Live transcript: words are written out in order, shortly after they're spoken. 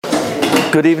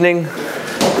Good evening.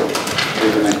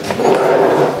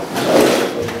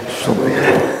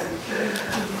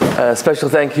 Special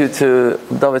thank you to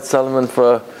David Solomon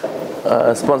for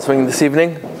sponsoring this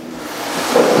evening.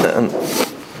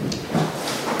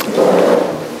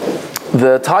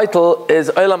 The title is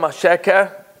Olam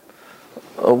HaSheker,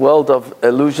 a world of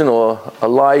illusion or a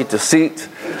lie, deceit,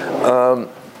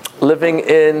 living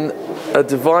in a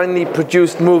divinely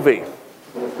produced movie.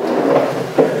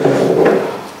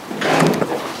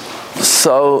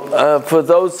 So, for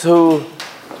those who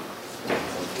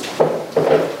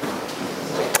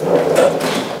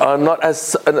are not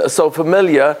as so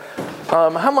familiar,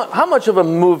 how much of a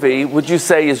movie would you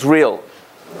say is real?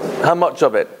 How much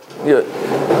of it?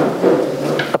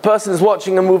 A person is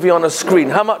watching a movie on a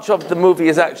screen. How much of the movie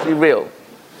is actually real?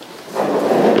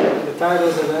 The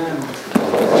titles at the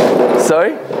end.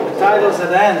 Sorry? The titles at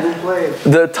the end. Who played?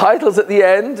 The titles at the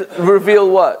end reveal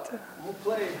what? Who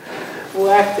played? Who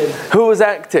acted? Who was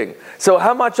acting? So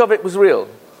how much of it was real?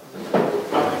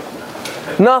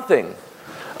 Nothing.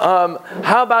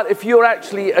 How about if you're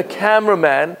actually a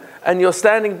cameraman and you're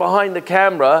standing behind the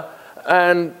camera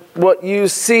and what you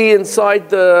see within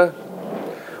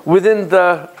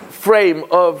the frame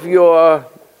of your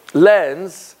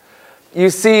lens, you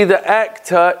see the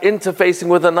actor interfacing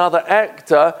with another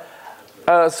actor,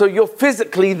 so you're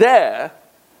physically there.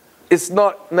 It's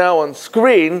not now on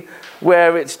screen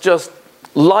where it's just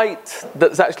light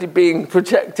that's actually being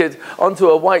projected onto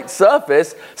a white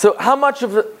surface. So how much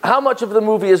of the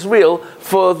movie is real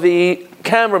for the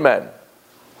cameraman?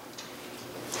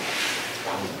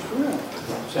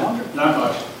 Not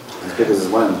much. As big as his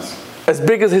lens. As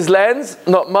big as his lens?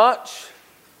 Not much?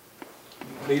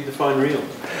 How do you define real?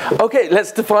 Okay,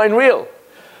 let's define real.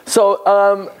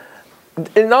 So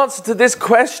in answer to this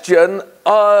question,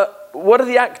 what are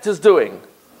the actors doing?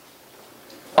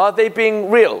 Are they being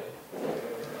real?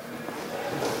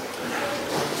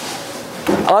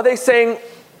 Are they saying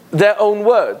their own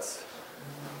words?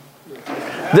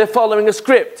 They're following a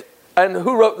script. And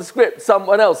who wrote the script?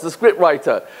 Someone else, the script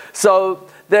writer. So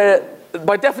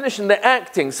by definition, they're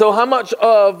acting. So how much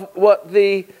of what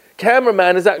the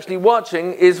cameraman is actually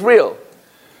watching is real?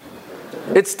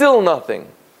 It's still nothing.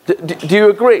 Do you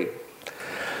agree?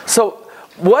 So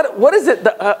what is it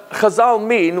that Chazal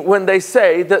mean when they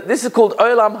say that this is called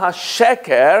Olam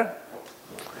HaSheker,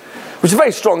 which is a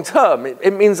very strong term.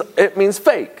 It means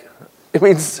fake. It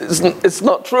means it's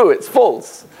not true, it's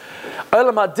false.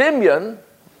 Olam HaDimyon,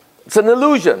 it's an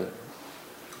illusion.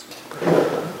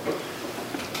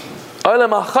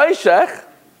 Olam HaChoshech,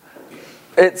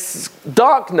 it's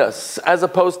darkness as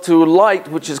opposed to light,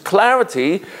 which is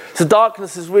clarity. So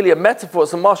darkness is really a metaphor,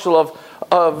 it's a mashal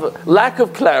of lack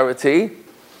of clarity.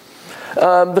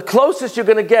 The closest you're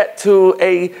going to get to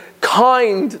a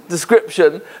kind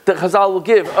description that Chazal will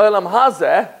give, Olam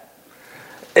Hazeh,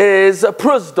 is a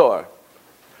prusdor.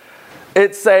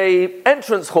 It's a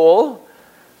entrance hall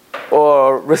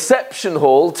or reception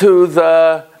hall to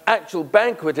the actual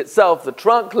banquet itself, the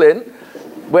trunklin,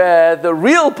 where the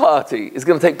real party is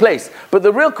going to take place. But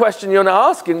the real question you're now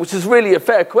asking, which is really a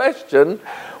fair question,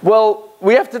 well,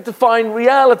 we have to define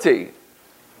reality.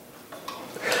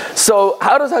 So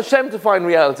how does Hashem define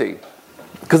reality?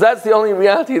 Because that's the only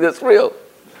reality that's real.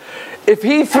 If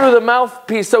he, through the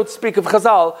mouthpiece, so to speak, of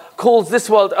Chazal, calls this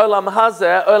world Olam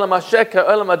Hazeh, Olam HaSheker,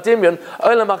 Olam HaDimyon,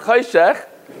 Olam HaChoshech,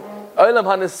 Olam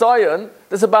HaNisayon,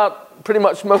 that's about pretty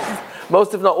much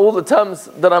most, if not all, the terms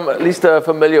that I'm at least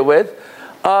familiar with.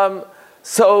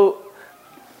 So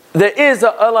there is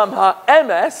a Olam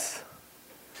HaEmes.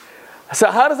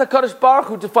 So how does HaKadosh Baruch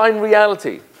Hu define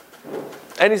reality?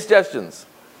 Any suggestions?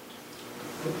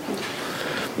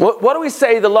 What do we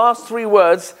say the last three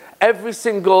words every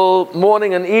single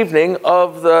morning and evening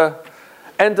of the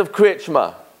end of Kriyat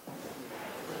Shema?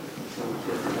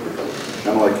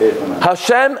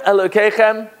 Hashem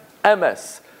Elokeichem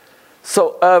Emes.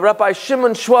 So Rabbi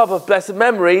Shimon Schwab of blessed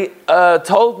memory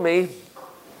told me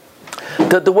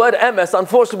that the word Emes,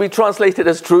 unfortunately, translated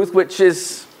as truth, which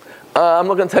is, I'm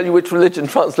not going to tell you which religion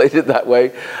translated it that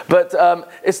way, but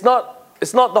it's not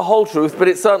the whole truth, but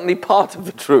it's certainly part of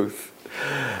the truth.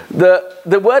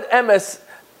 The word emes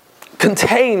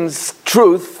contains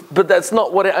truth, but that's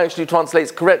not what it actually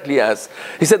translates correctly as.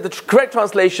 He said the correct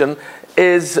translation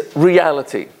is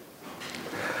reality.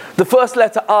 The first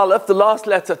letter Aleph, the last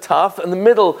letter Taf, and the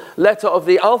middle letter of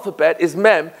the alphabet is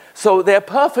Mem. So they're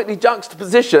perfectly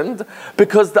juxtapositioned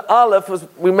because the Aleph, as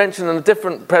we mentioned in a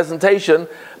different presentation,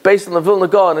 based on the Vilna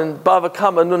Gaon and Bava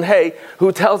Kama Nun Hey,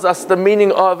 who tells us the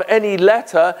meaning of any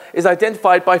letter is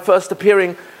identified by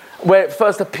where it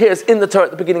first appears in the Torah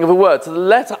at the beginning of a word. So the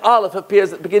letter Aleph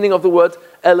appears at the beginning of the word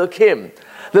Elokim.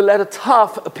 The letter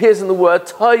Taf appears in the word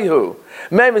Tohu.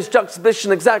 Mem is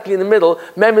juxtaposition exactly in the middle.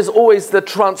 Mem is always the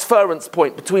transference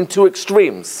point between two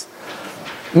extremes.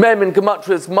 Mem in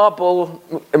Gematria's Mabul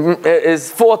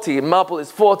is 40. Mabul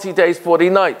is 40 days, 40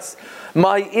 nights.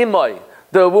 My Imai,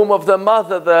 the womb of the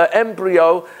mother, the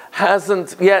embryo,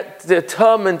 hasn't yet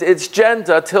determined its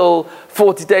gender till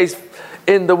 40 days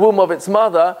in the womb of its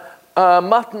mother.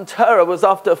 Matan Torah was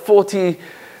after 40,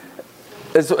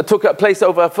 it took place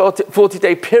over a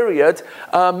 40-day period.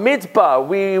 Midbar,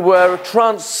 we were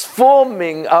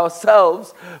transforming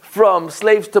ourselves from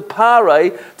slaves to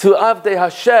Parai to Avdei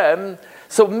Hashem.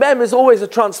 So Mem is always a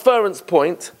transference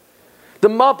point. The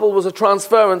Mabul was a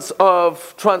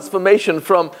transformation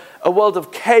from a world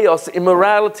of chaos,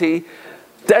 immorality,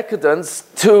 decadence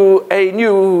to a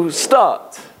new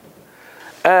start.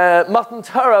 Matan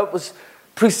Torah was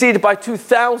preceded by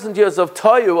 2,000 years of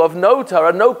Tohu, of no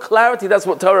Torah, no clarity. That's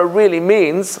what Torah really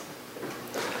means.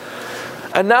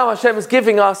 And now Hashem is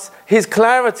giving us His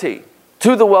clarity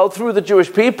to the world through the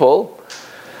Jewish people.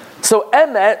 So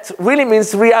Emet really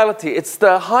means reality. It's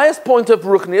the highest point of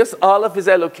Ruchnius, Aleph is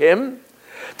Elokim,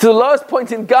 to the lowest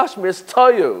point in Gashmius,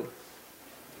 Tohu.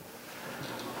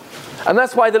 And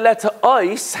that's why the letter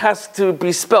Ois has to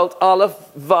be spelt Aleph,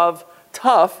 Vav,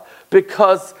 Taf,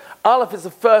 because Aleph is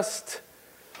the first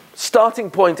starting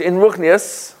point in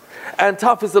Ruchnius, and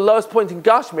Taf is the lowest point in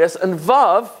Gashmius, and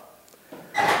Vav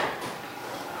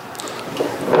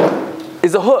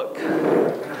is a hook.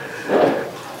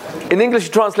 In English,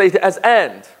 you translate it as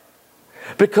and,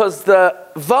 because the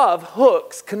Vav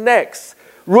hooks, connects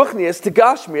Ruchnius to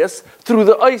Gashmius through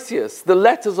the Oisius. The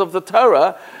letters of the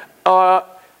Torah are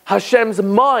Hashem's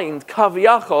mind,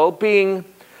 Kaviyachol, being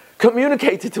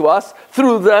communicated to us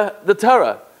through the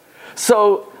Torah.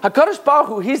 So HaKadosh Baruch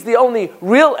Hu, He's the only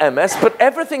real emes, but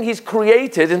everything He's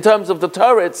created in terms of the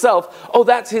Torah itself,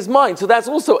 that's His mind. So that's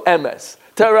also emes.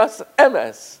 Torah's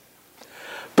emes.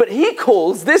 But He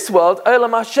calls this world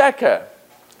Olam HaSheker.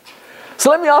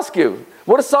 So let me ask you,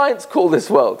 what does science call this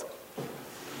world?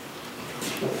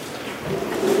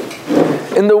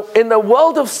 In the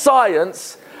world of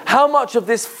science, how much of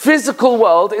this physical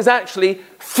world is actually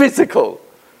physical?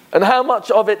 And how much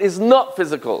of it is not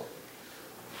physical?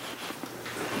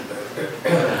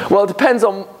 Well, it depends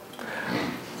on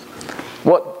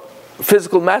what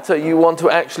physical matter you want to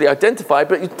actually identify.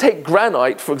 But you take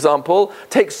granite, for example,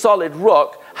 take solid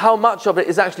rock. How much of it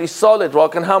is actually solid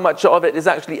rock and how much of it is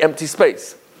actually empty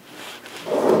space? I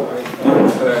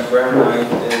think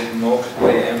granite is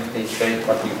mostly empty space,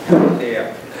 but you can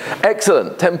tear.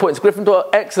 Excellent. 10 points. Gryffindor,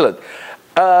 excellent.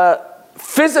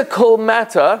 Physical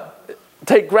matter,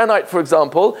 take granite for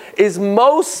example, is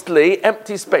mostly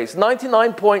empty space.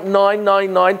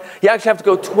 99.999, you actually have to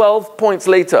go 12 points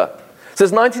later. So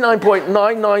it's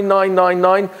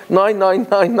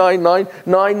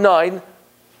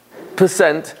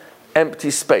 99.999999999%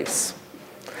 empty space.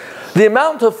 The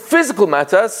amount of physical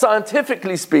matter,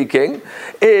 scientifically speaking,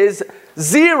 is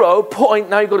 0.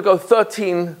 Now you've got to go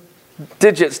 13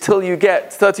 digits till you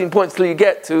get 13 points till you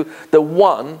get to the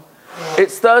 1.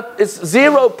 It's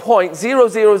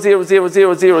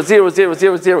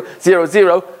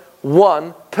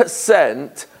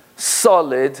 0.0000000000001%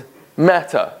 solid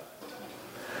matter.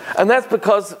 And that's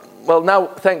because, well, now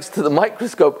thanks to the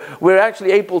microscope, we're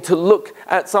actually able to look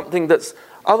at something that's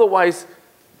otherwise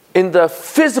in the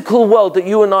physical world that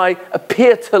you and I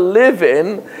appear to live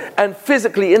in and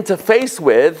physically interface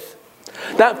with.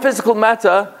 That physical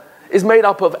matter is made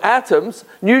up of atoms,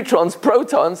 neutrons,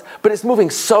 protons, but it's moving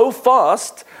so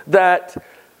fast that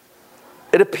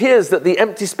it appears that the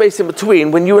empty space in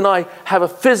between, when you and I have a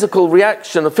physical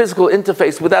reaction, a physical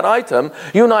interface with that item,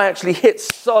 you and I actually hit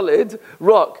solid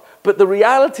rock. But the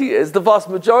reality is the vast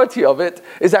majority of it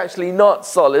is actually not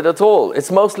solid at all. It's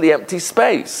mostly empty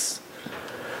space.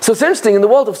 So it's interesting, in the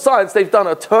world of science, they've done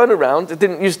a turnaround. It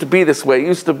didn't used to be this way. It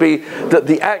used to be that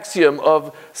the axiom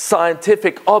of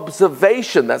scientific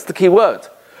observation, that's the key word,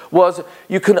 was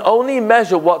you can only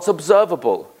measure what's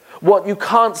observable. What you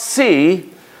can't see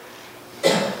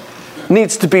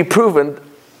needs to be proven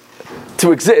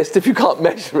to exist if you can't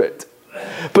measure it.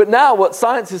 But now what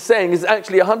science is saying is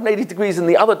actually 180 degrees in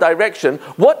the other direction.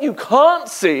 What you can't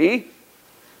see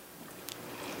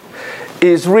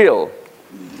is real.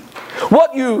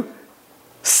 What you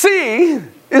see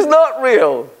is not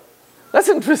real. That's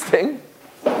interesting.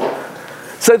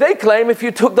 So they claim if you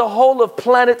took the whole of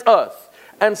planet Earth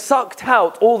and sucked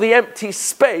out all the empty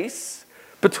space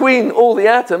between all the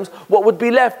atoms, what would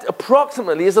be left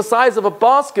approximately is the size of a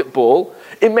basketball.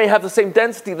 It may have the same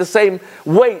density, the same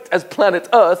weight as planet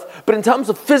Earth, but in terms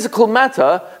of physical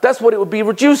matter, that's what it would be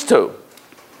reduced to.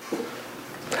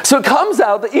 So it comes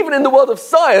out that even in the world of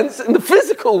science, in the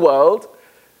physical world,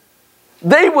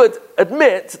 they would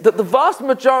admit that the vast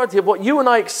majority of what you and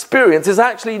I experience is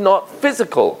actually not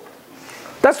physical.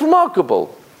 That's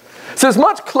remarkable. So it's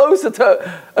much closer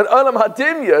to an Olam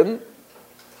HaDimyon,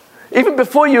 even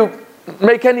before you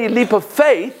make any leap of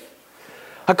faith.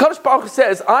 HaKadosh Baruch Hu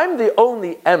says, I'm the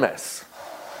only emes.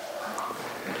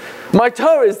 My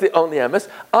Torah is the only emes.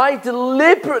 I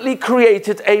deliberately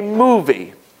created a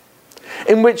movie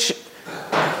in which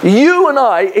you and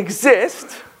I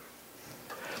exist,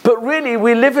 but really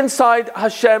we live inside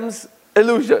Hashem's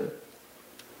illusion.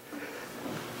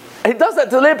 He does that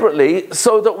deliberately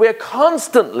so that we're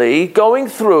constantly going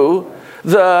through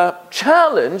the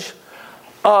challenge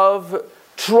of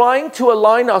trying to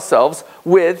align ourselves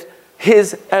with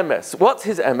his emes. What's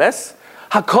his emes?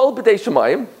 Hakol b'dei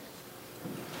Shemayim.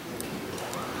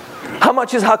 How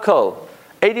much is Hakol?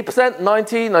 80%,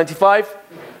 90, 95,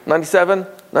 97,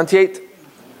 98,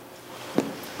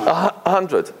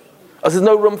 100. Oh, there's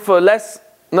no room for less?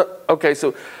 No. Okay,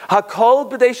 so Hakol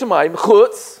b'dei Shemayim,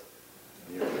 chutz,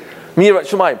 mirat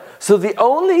Shemayim. So the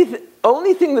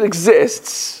only thing that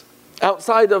exists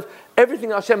outside of everything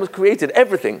Hashem has created,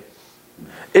 everything,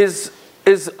 is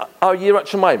our Yirat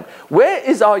Shemayim. Where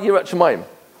is our Yirat Shemayim?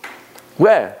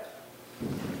 Where?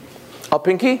 Our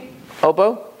pinky?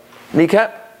 Elbow?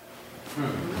 Kneecap?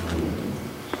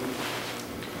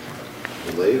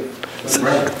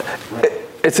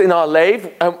 It's in our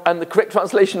lave, and the correct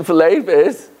translation for lave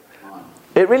is,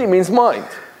 it really means mind.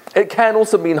 It can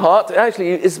also mean heart. It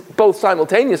actually is both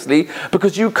simultaneously,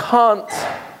 because you can't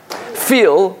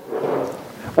feel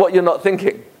what you're not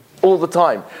thinking all the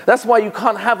time. That's why you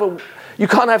can't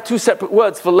have two separate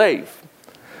words for lave.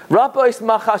 Rabbois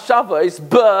machashavos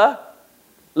ber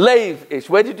lave ish.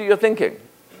 Where do you do your thinking?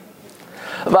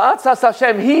 V'atzas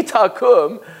Hashem hi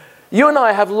takum. You and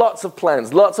I have lots of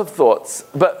plans, lots of thoughts,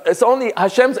 but it's only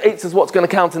Hashem's eights is what's going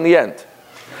to count in the end.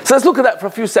 So let's look at that for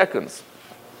a few seconds.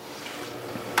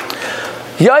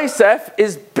 Yosef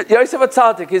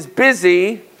HaTzadik is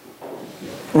busy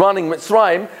running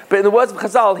Mitzrayim, but in the words of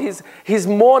Chazal, he's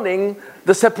mourning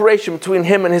the separation between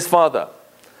him and his father.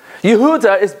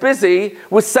 Yehuda is busy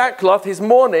with sackcloth. He's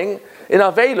mourning in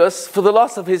Avelus for the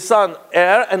loss of his son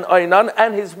Er and Oinan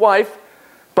and his wife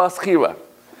Baschira.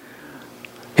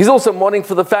 He's also mourning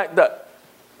for the fact that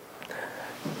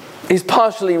he's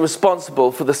partially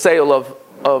responsible for the sale of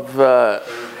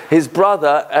his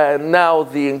brother, and now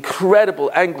the incredible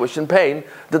anguish and pain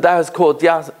that has caused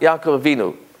Yaakov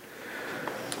Avinu.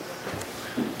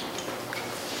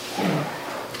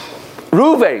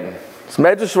 Ruvain,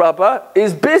 Medrash Rabbah,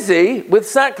 is busy with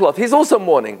sackcloth. He's also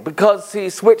mourning because he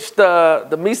switched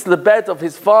the meat of the bed of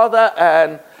his father,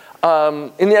 and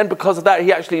in the end, because of that,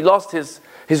 he actually lost his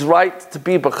right to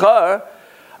be Bechor.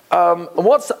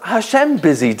 What's Hashem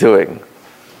busy doing?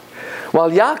 While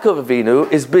Yaakov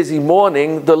Avinu is busy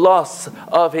mourning the loss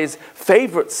of his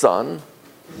favorite son,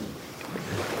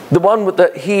 the one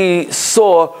that he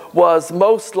saw was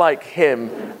most like him,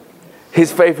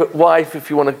 his favorite wife, if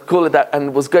you want to call it that,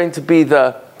 and was going to be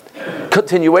the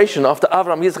continuation after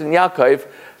Avraham, Yitzchak, and Yaakov,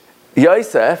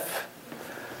 Yosef.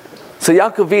 So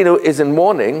Yaakov Avinu is in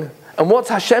mourning, and what's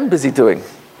Hashem busy doing?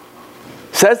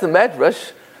 Says the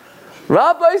Medrash,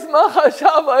 Rabbis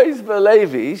machashavos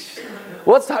belevish.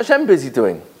 What's Hashem busy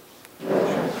doing?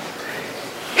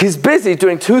 He's busy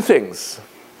doing two things.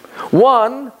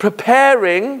 One,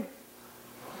 preparing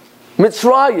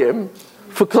Mitzrayim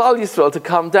for Klal Yisrael to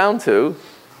come down to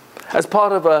as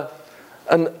part of a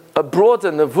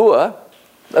broader nevuah,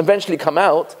 eventually come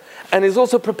out, and is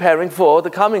also preparing for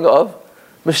the coming of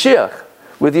Mashiach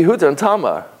with Yehuda and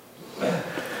Tamar.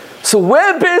 So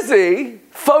we're busy,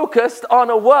 focused on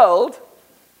a world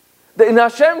that in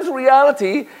Hashem's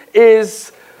reality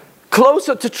is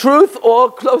closer to truth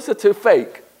or closer to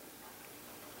fake.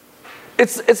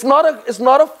 It's not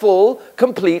a full,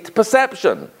 complete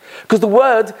perception. Because the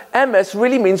word emes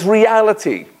really means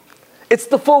reality. It's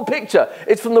the full picture.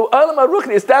 It's from the Olam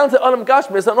HaRuchni, down to Olam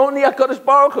Gashmis, and only HaKadosh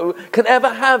Baruch Hu can ever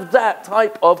have that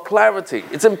type of clarity.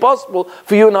 It's impossible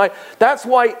for you and I. That's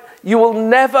why you will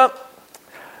never...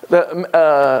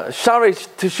 Sharish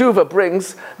Teshuvah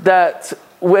brings that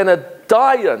when a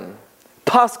Dayan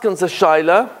paskins a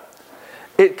Shaila,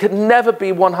 it can never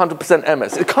be 100%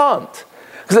 emes. It can't.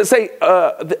 Because let's say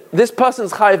this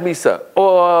person's chayav misa,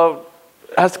 or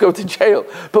has to go to jail.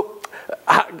 But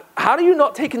how do you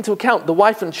not take into account the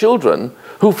wife and children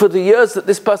who, for the years that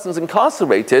this person's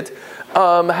incarcerated,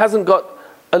 hasn't got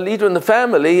a leader in the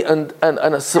family and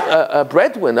a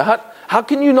breadwinner? How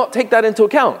can you not take that into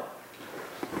account?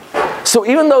 So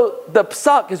even though the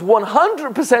psak is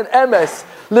 100% emes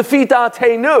lefi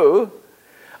da'atenu,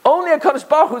 only HaKadosh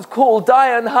Baruch Hu is called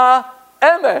Dayan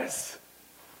ha-emes.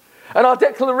 And our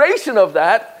declaration of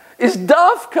that is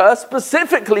dafka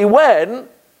specifically when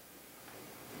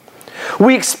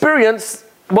we experience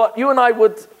what you and I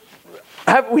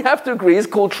we have to agree is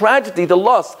called tragedy, the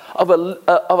loss of a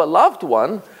loved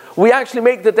one. We actually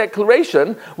make the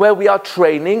declaration where we are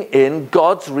training in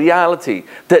God's reality,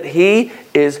 that He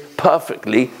is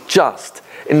perfectly just.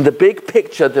 In the big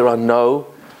picture, there are no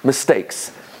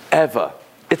mistakes, ever.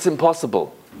 It's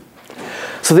impossible.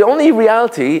 So the only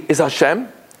reality is Hashem,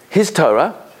 His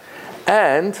Torah,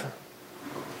 and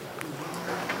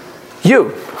you,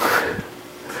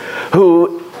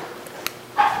 who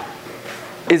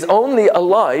is only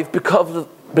alive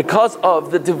because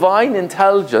of the divine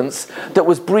intelligence that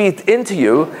was breathed into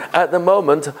you at the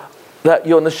moment that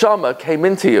your neshama came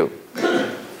into you.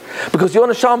 Because your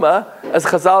neshama, as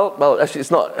Chazal, well, actually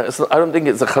it's not, I don't think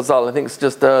it's a Chazal, I think it's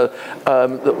just all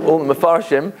the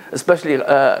Mefarshim, especially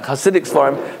Hasidic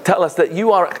Sfarim, tell us that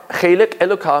you are Chelik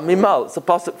Elokah Mimal. It's a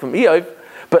pasuk from Eov,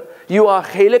 but you are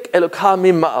Chelik Elokah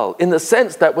Mimal, in the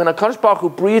sense that when HaKadosh Baruch Hu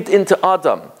breathed into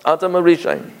Adam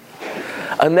Arishain,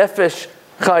 a nefesh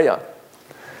chaya.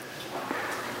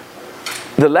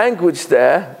 The language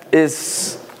there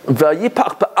is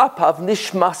vayipach ba'apav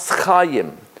nishmas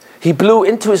chayim. He blew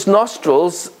into his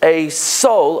nostrils a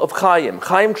soul of chayim.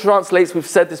 Chayim translates, we've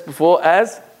said this before,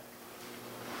 as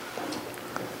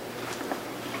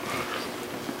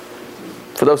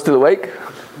for those still awake.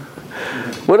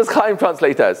 What does chayim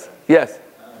translate as? Yes.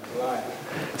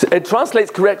 So it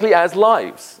translates correctly as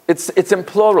lives. It's in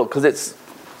plural because it's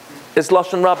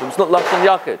Lashon Rabbim, it's not Lashon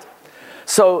Yachid.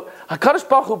 So HaKadosh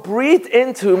Baruch Hu breathed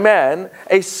into man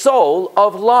a soul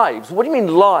of lives. What do you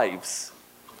mean lives?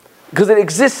 Because it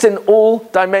exists in all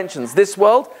dimensions, this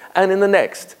world and in the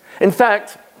next. In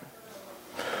fact,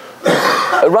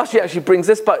 Rashi actually brings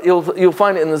this, but you'll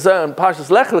find it in the Zohar, Parshas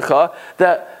Lech Lecha,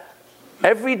 that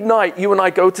every night you and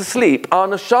I go to sleep, our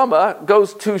neshama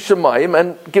goes to Shemayim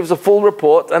and gives a full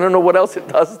report. I don't know what else it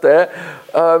does there.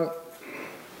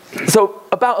 So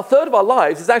about a third of our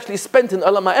lives is actually spent in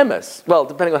Olam HaEmes. Well,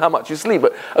 depending on how much you sleep,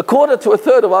 but a quarter to a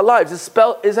third of our lives is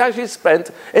actually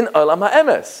spent in Olam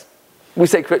HaEmes. We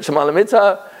say Krit Shema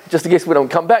L'Mitzah, just in case we don't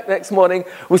come back next morning.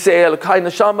 We say Elokai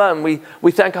Neshama, and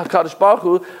we thank HaKadosh Baruch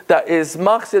Hu that is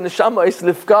Machzir Neshama is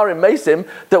Lifgarim Mesim,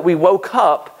 that we woke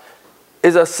up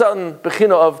is a certain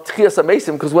bechina of Tchias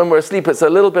HaMesim, because when we're asleep it's a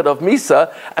little bit of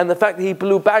Misa, and the fact that He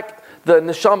blew back the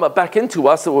Neshama back into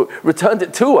us, or returned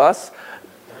it to us.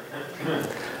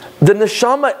 The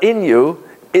neshama in you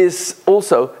is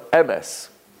also emes.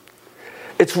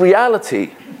 It's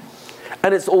reality,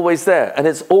 and it's always there, and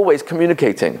it's always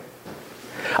communicating.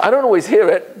 I don't always hear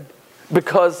it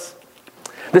because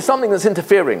there's something that's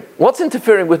interfering. What's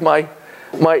interfering with my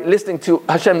listening to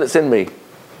Hashem that's in me?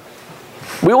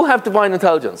 We all have divine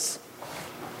intelligence.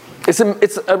 It's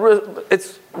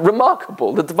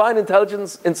remarkable. The divine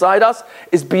intelligence inside us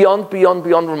is beyond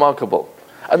remarkable.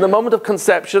 At the moment of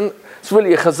conception, it's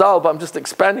really a chazal, but I'm just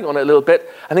expanding on it a little bit.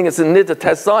 I think it's in Nida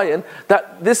Tes Zayin,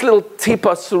 that this little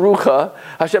tipa surucha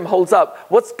Hashem holds up.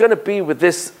 What's going to be with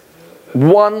this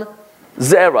one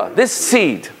zera, this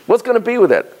seed? What's going to be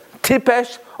with it?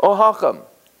 Tipesh or hacham?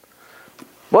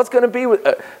 What's going to be with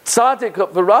tzaddik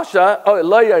v'rasha? Oh,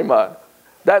 lo yomar.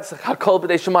 That's hakol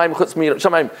b'dei shamayim chutz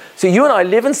shamayim. So you and I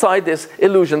live inside this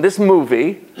illusion, this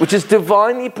movie, which is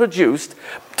divinely produced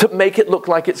to make it look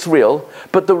like it's real.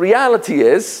 But the reality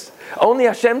is, only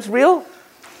Hashem's real,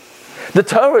 the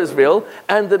Torah is real,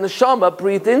 and the neshama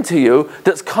breathed into you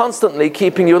that's constantly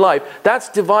keeping you alive. That's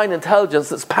divine intelligence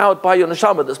that's powered by your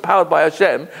neshama, that's powered by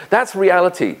Hashem. That's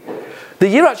reality. The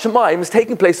Yirat Shamayim is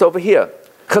taking place over here.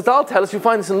 Chazal tell us, you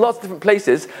find this in lots of different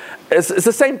places. It's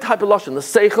the same type of lashon. The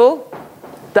seichel,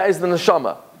 that is the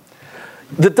neshama.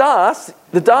 The das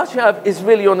you have is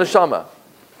really your neshama.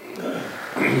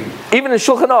 Even in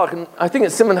Shulchan Aruch, and I think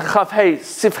it's Siman Chav Hei,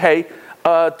 Sif Hei,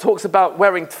 talks about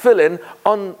wearing tefillin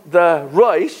on the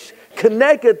rosh,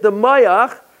 connected the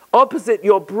mayach, opposite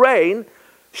your brain,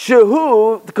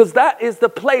 shehu, because that is the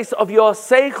place of your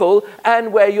seichel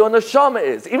and where your neshama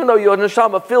is. Even though your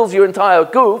neshama fills your entire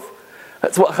goof,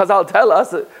 that's what Chazal tell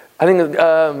us. I think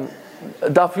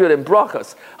Daf Yud in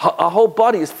Brachas, our whole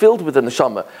body is filled with the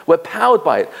neshama. We're powered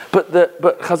by it. But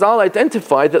Chazal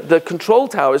identified that the control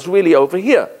tower is really over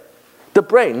here. The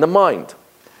brain, the mind.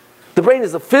 The brain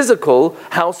is the physical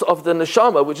house of the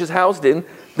neshama, which is housed in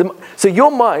the... So your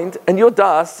mind and your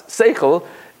das, seichel,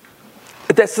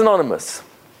 they're synonymous.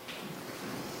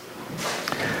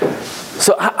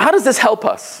 So how does this help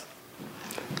us?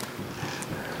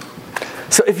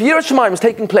 So if Yiras Shamayim is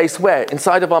taking place where?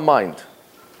 Inside of our mind.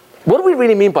 What do we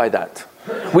really mean by that?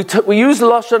 We use the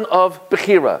Lashon of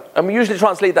Bechira, and we usually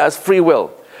translate that as free will.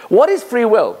 What is free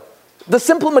will? The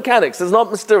simple mechanics is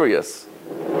not mysterious.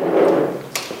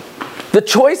 The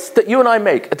choice that you and I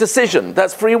make, a decision,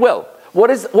 that's free will.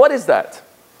 What is that?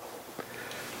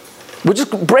 We're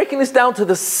just breaking this down to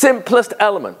the simplest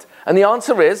element. And the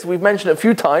answer is, we've mentioned it a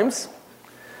few times,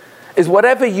 is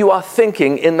whatever you are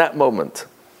thinking in that moment.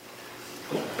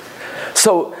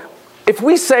 So, if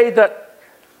we say that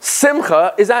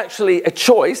Simcha is actually a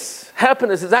choice,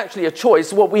 happiness is actually a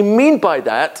choice, what we mean by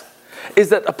that is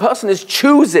that a person is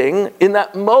choosing in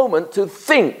that moment to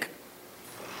think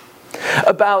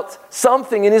about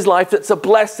something in his life that's a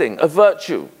blessing, a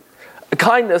virtue, a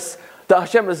kindness that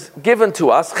Hashem has given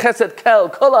to us. Chesed kel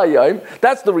kol hayom,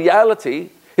 that's the reality.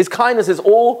 His kindness is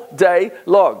all day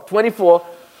long, 24/7,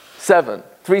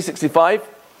 365,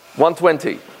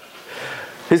 120.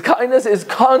 His kindness is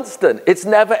constant, it's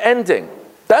never ending.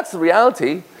 That's the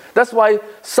reality. That's why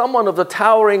someone of the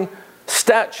towering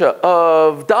stature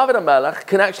of David HaMelech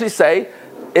can actually say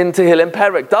in Tehillim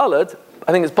Perek Daled,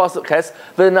 I think it's Pasuk Ches,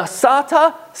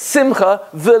 V'nasata simcha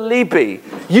v'libi.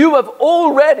 You have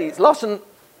already, it's Lashon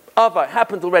Ava, it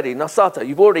happened already. Nasata,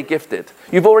 you've already gifted.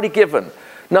 You've already given.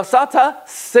 Nasata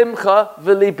simcha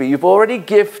v'libi. You've already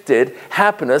gifted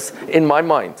happiness in my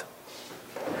mind.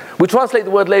 We translate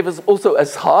the word lev also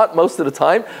as heart most of the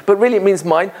time, but really it means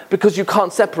mind because you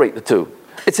can't separate the two.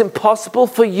 It's impossible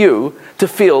for you to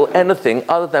feel anything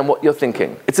other than what you're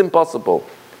thinking. It's impossible.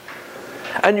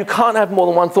 And you can't have more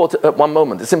than one thought at one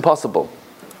moment. It's impossible.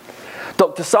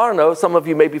 Dr. Sarno, some of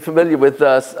you may be familiar with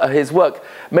his work,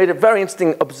 made a very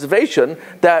interesting observation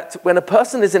that when a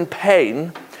person is in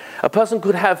pain, a person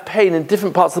could have pain in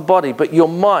different parts of the body, but your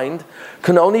mind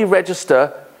can only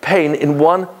register pain in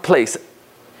one place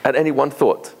at any one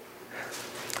thought.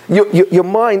 Your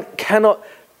mind cannot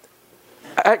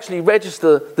actually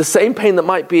register the same pain that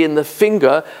might be in the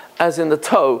finger as in the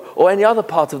toe or any other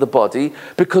part of the body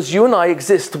because you and I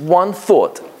exist one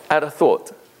thought at a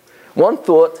thought. One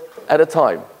thought at a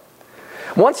time.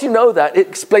 Once you know that, it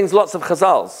explains lots of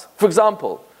chazals. For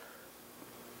example,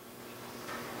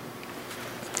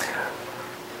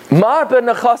 Marbe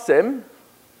Nechasim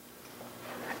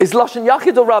is Lashon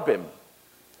Yachid or Rabim?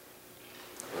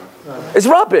 It's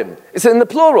Rabim. It's in the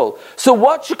plural. So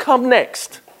what should come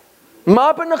next?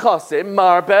 Marbe Nechasim,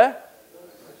 Marbe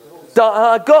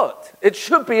Da'agot. It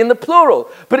should be in the plural.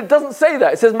 But it doesn't say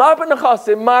that. It says Marbe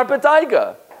Nechasim, Marbe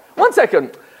Daiga. 1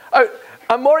 second.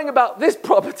 I'm worrying about this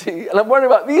property, and I'm worrying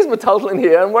about these metaltal in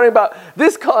here, I'm worrying about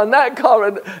this car and that car.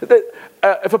 And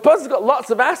if a person's got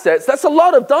lots of assets, that's a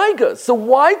lot of daigas. So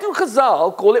why do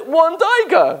Chazal call it one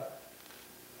daiga?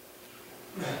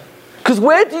 Because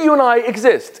where do you and I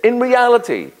exist in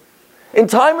reality? In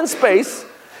time and space,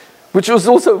 which was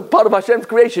also part of Hashem's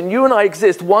creation, you and I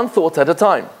exist one thought at a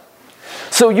time.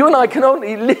 So you and I can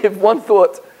only live one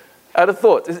thought at a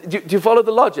thought. Do you follow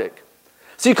the logic?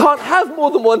 So you can't have more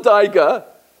than one daiga.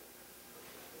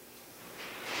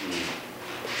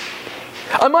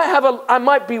 I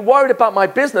might be worried about my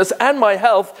business and my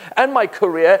health and my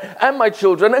career and my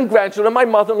children and grandchildren, my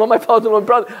mother-in-law, my father-in-law, my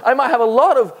brother. I might have a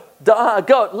lot of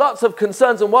lots of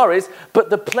concerns and worries, but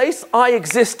the place I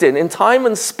exist in time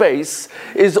and space,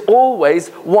 is always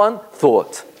one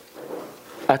thought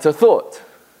at a thought.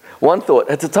 One thought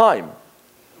at a time.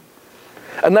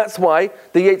 And that's why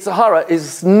the Yetzer Hara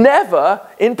is never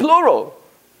in plural.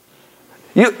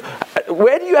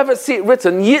 Where do you ever see it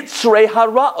written, Yitzrei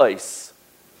Hara'os?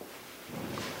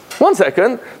 1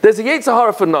 second. There's a Yetzer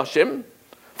Hara for Nashim,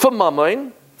 for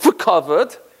Mammon, for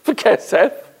Kavod, for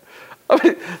Kesef,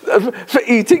 for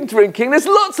eating, drinking. There's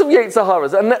lots of Yetzer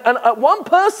Haras. And one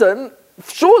person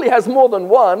surely has more than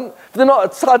one. They're not a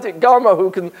tzaddik garma who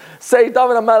can say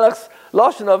David HaMelech's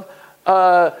lashon of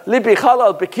libi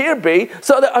halal bekirbi.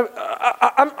 So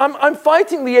I'm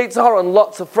fighting the Yetzer Hara on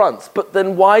lots of fronts. But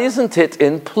then why isn't it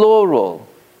in plural?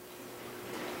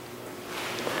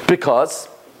 Because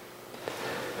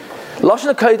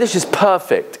Lashon HaKodesh is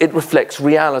perfect. It reflects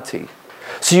reality.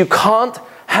 So you can't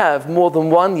have more than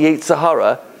one Yetzer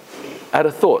Hara at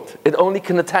a thought. It only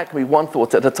can attack me one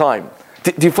thought at a time.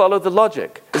 Do you follow the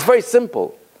logic? It's very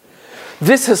simple.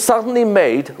 This has suddenly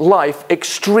made life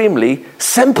extremely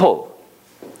simple.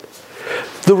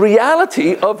 The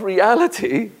reality of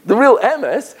reality, the real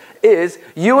emes, is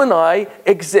you and I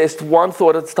exist one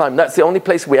thought at a time. That's the only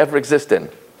place we ever exist in.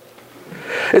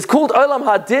 It's called Olam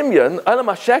HaDimyon, Olam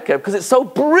HaSheker, because it's so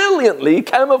brilliantly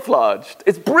camouflaged.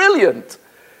 It's brilliant.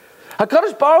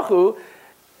 HaKadosh Baruch Hu,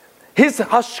 his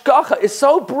hashgacha is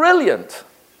so brilliant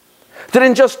that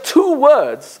in just 2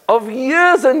 words of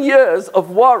years and years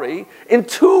of worry, in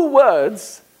 2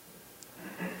 words,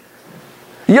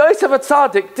 Yosef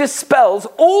HaTzadik dispels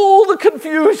all the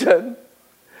confusion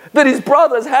that his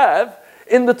brothers have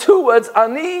in the 2 words,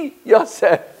 Ani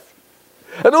Yosef.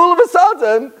 And all of a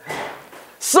sudden,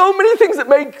 so many things that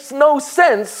makes no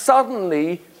sense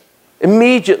suddenly,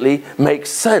 immediately make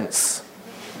sense.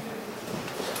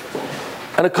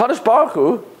 And HaKadosh Baruch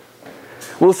Hu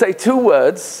will say 2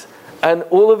 words, and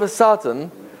all of a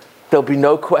sudden, there'll be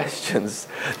no questions.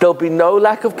 There'll be no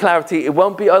lack of clarity. It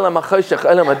won't be Olam HaChoshech,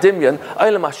 Olam HaDimyon,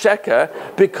 Olam HaSheker,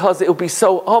 because it will be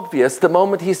so obvious the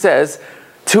moment he says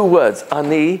 2 words,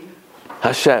 Ani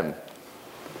Hashem.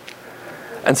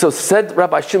 And so said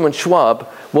Rabbi Shimon Schwab,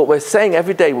 what we're saying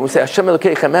every day when we say Hashem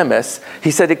Elokeichem Emes,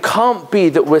 he said it can't be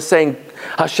that we're saying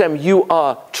Hashem, you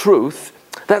are truth.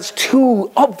 That's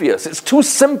too obvious. It's too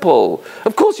simple.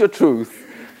 Of course you're truth.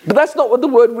 But that's not what the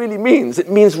word really means. It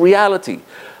means reality.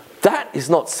 That is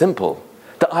not simple.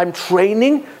 That I'm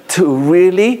training to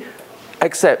really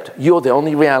accept you're the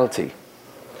only reality.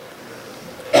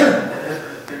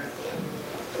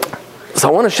 So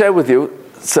I want to share with you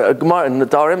a Gemara in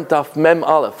Nedarim, Daf Mem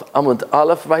Aleph, Amud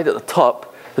Aleph, right at the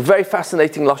top. A very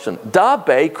fascinating lashon. Da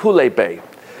bei kule bei.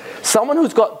 Someone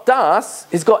who's got das,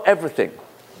 he's got everything.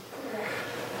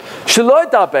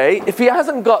 Shaloi da bei, if he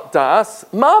hasn't got das,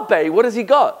 ma bei, what has he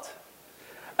got?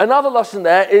 Another lashon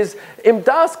there is im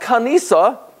das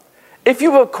kanisa. If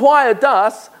you've acquired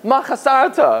das, ma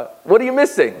chasarta. What are you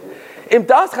missing? Im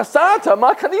das chasarta,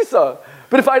 ma kanisa.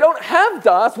 But if I don't have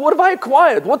das, what have I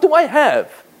acquired? What do I have?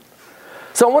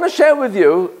 So I want to share with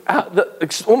you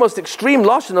the almost extreme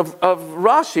lashon of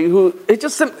Rashi, who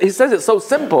he says it so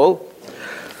simple.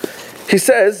 He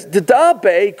says, "Da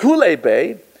bei kule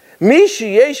bei, mi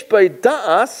sheyesh bei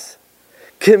das,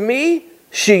 kemi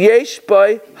sheyesh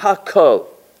bei hakol."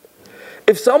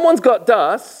 If someone's got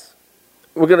das,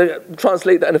 we're going to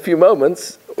translate that in a few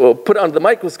moments, or put it under the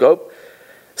microscope.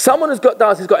 Someone who's got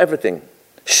das, he's got everything.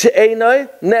 She'enoi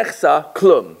nechsa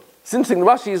klum. It's interesting.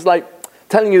 Rashi is like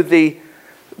telling you the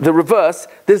reverse.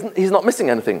 He's not missing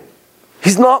anything.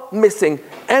 He's not missing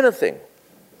anything.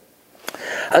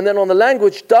 And then on the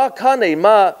language, da kane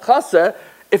ma chaser,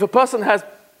 if a person has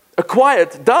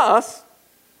acquired das,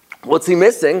 what's he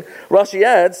missing? Rashi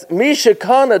adds, mi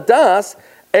shekana das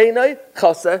einoi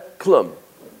chaser klum.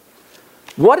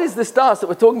 What is this das that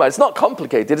we're talking about? It's not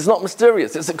complicated. It's not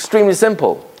mysterious. It's extremely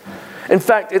simple. In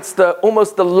fact, it's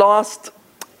almost the last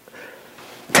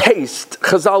taste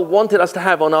Chazal wanted us to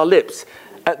have on our lips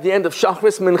at the end of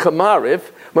Shachris Mincha Mariv,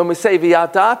 when we say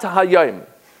V'yadat hayom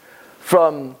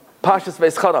from Parshas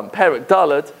V'escharam, Perek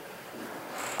Daled.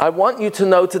 I want you to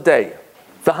know today,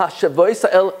 V'hashavoisa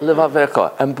el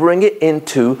levavecha, and bring it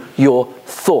into your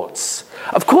thoughts.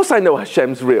 Of course I know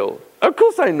Hashem's real. Of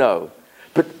course I know.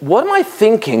 But what am I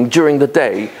thinking during the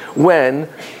day when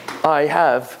I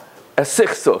have a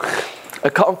sichsuch,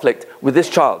 a conflict with this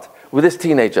child, with this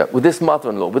teenager, with this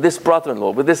mother-in-law, with this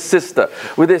brother-in-law, with this sister,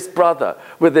 with this brother,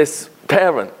 with this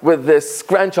parent, with this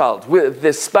grandchild, with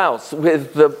this spouse,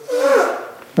 with the...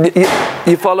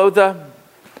 You follow the...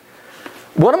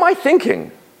 What am I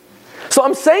thinking? So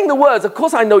I'm saying the words, of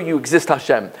course I know you exist,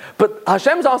 Hashem, but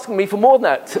Hashem's asking me for more than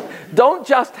that. Don't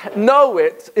just know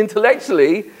it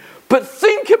intellectually, but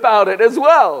think about it as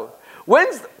well.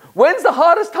 When's the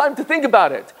hardest time to think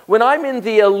about it? When I'm in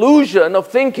the illusion of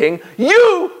thinking,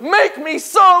 you make me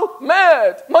so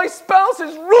mad. My spouse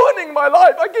is ruining my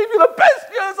life. I gave you the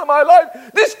best years of my life.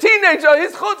 This teenager,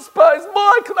 his chutzpah is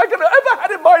more than I could have ever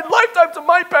had in my lifetime to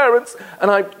my parents.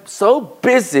 And I'm so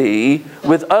busy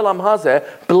with Olam Hazeh,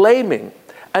 blaming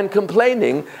and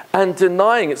complaining and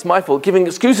denying it's my fault, giving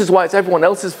excuses why it's everyone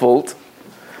else's fault.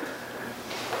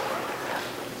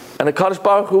 And HaKadosh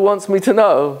Baruch Hu wants me to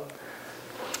know,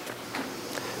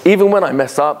 even when I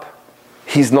mess up,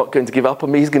 He's not going to give up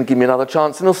on me. He's going to give me another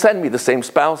chance, and He'll send me the same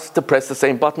spouse to press the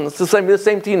same buttons, to send me the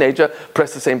same teenager,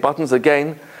 press the same buttons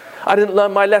again. I didn't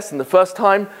learn my lesson the first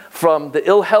time from the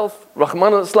ill health,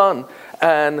 Rahman al-Islam,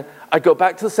 and I go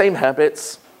back to the same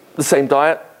habits, the same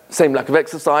diet, same lack of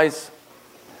exercise.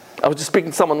 I was just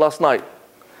speaking to someone last night.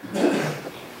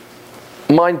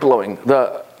 Mind-blowing.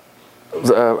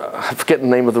 I forget the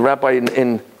name of the rabbi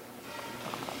in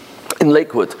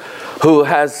Lakewood, who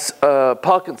has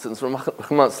Parkinson's from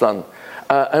Rahman al-Islam,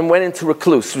 and went into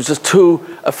recluse. He was just too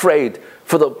afraid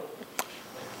for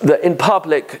that in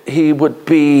public he would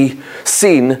be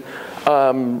seen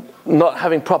not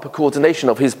having proper coordination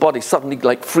of his body, suddenly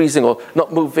like freezing or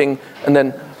not moving, and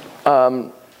then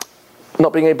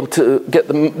not being able to get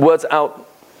the words out,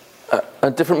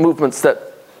 and different movements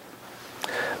that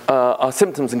are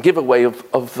symptoms and giveaway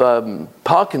of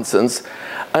Parkinson's.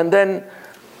 And then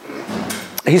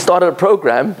he started a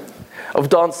program of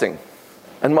dancing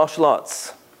and martial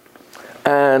arts.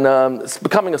 And it's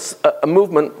becoming a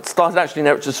movement, started actually in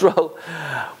Eretz Yisrael,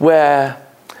 where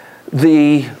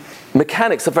the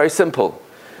mechanics are very simple.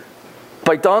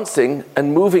 By dancing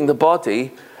and moving the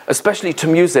body, especially to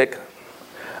music,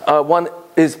 one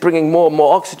is bringing more and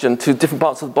more oxygen to different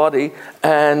parts of the body,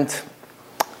 and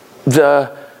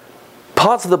the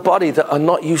parts of the body that are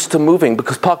not used to moving,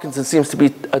 because Parkinson's seems to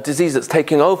be a disease that's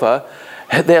taking over,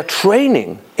 they are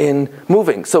training in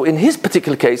moving. So in his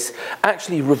particular case,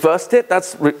 actually reversed it.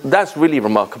 That's really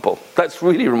remarkable. That's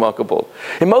really remarkable.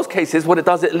 In most cases, what it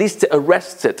does, at least it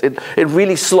arrests it. It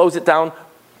really slows it down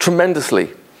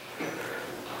tremendously.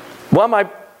 Why am I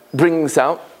bringing this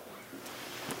out?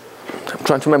 I'm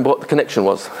trying to remember what the connection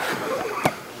was.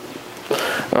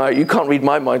 You can't read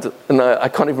my mind, and I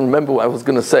can't even remember what I was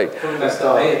going to say.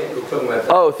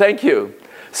 Oh, thank you.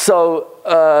 So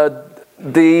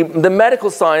the medical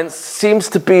science seems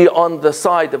to be on the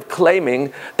side of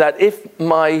claiming that if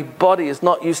my body is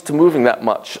not used to moving that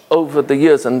much over the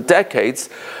years and decades,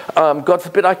 God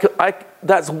forbid,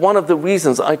 that's one of the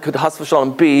reasons I could, Chas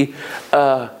v'Shalom, be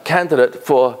a candidate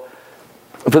for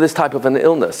this type of an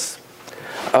illness.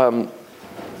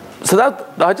 So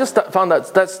that I just found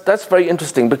that's very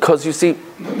interesting, because you see,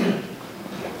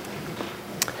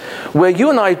 where you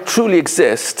and I truly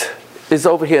exist is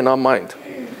over here in our mind.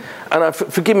 And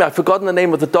forgive me, I've forgotten the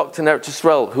name of the doctor in Eretz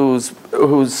Yisrael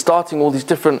who's starting all these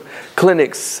different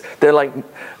clinics. They're like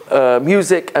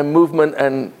music and movement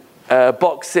and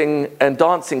boxing and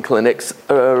dancing clinics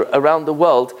around the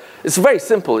world. It's very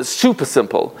simple. It's super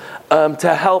simple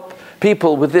to help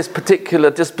people with this particular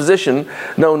disposition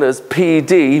known as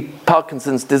PED,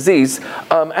 Parkinson's disease,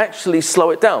 actually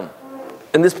slow it down.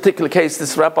 In this particular case,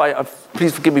 this rabbi,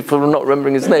 please forgive me for not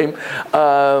remembering his name,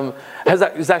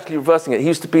 is actually reversing it. He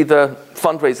used to be the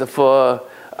fundraiser for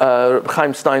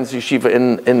Chaim Stein's yeshiva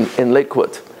in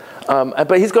Lakewood.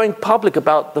 But he's going public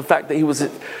about the fact that he was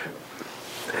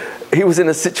in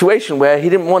a situation where he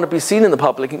didn't want to be seen in the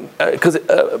public, because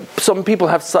some people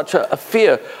have such a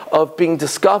fear of being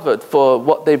discovered for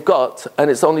what they've got,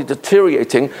 and it's only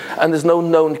deteriorating, and there's no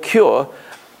known cure.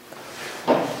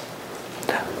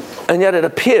 And yet it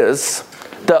appears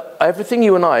that everything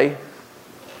you and I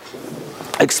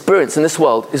experience in this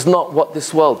world is not what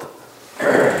this world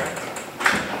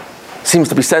seems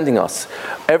to be sending us.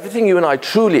 Everything you and I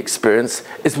truly experience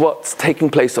is what's taking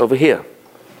place over here.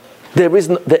 There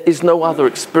is no other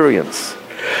experience.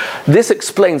 This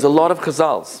explains a lot of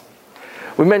Chazals.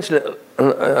 We mentioned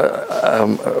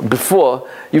it before.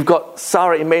 You've got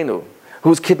Sarah Imenu, who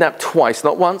was kidnapped twice,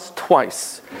 not once,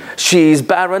 twice. She's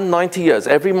barren 90 years,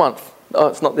 every month. Oh,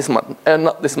 it's not this month,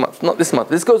 not this month, not this month.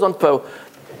 This goes on for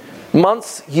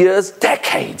months, years,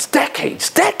 decades.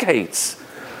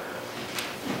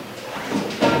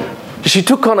 She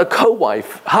took on a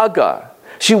co-wife, Hagar.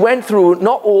 She went through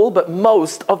not all, but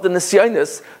most of the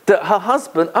nisyonos that her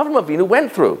husband, Avram Avinu,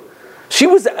 went through. She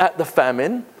was at the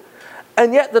famine,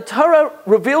 and yet the Torah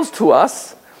reveals to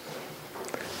us,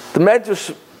 the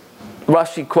Medrash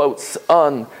Rashi quotes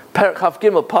on Perek Chav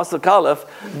Gimel Pasuk Aleph,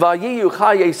 Vayiyu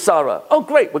Chayei Sarah. Oh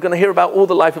great, we're going to hear about all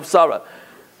the life of Sarah.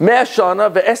 100 shana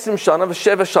ve'esim shana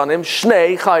ve'sheva shanim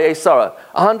shnei Chayei Sarah.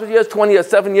 100 years, 20 years,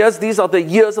 7 years, these are the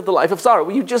years of the life of Sarah.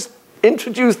 Well, you just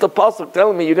introduced the pasuk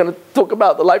telling me you're going to talk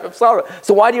about the life of Sarah.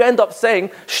 So why do you end up saying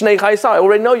Shnei Chayei Sarah? I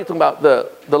already know you're talking about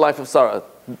the life of Sarah.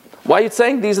 Why are you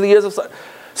saying these are the years of Sarah?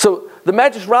 So the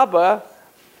Medrash Rabbah,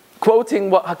 quoting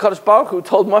what HaKadosh Baruch Hu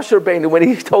told Moshe Rabbeinu when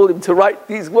he told him to write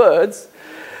these words,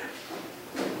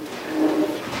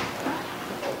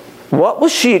 what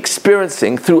was she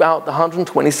experiencing throughout the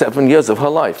 127 years of her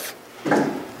life?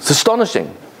 It's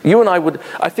astonishing. You and I would,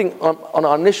 I think, on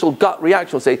our initial gut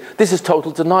reaction, would say, this is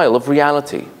total denial of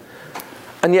reality.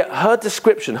 And yet her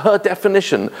description, her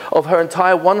definition of her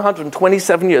entire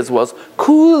 127 years was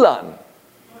Kulan.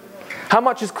 How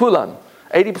much is Kulan?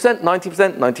 80%,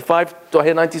 90%, 95, do I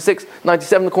hear 96,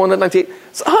 97, the corner, 98?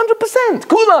 It's 100%,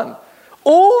 Kulan.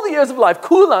 All the years of life,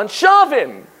 Kulan,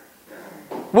 Shavim,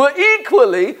 were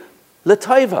equally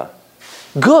L'Taiva,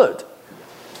 good.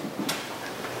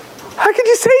 How could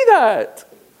you say that?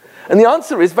 And the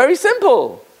answer is very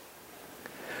simple.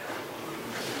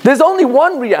 There's only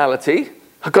one reality,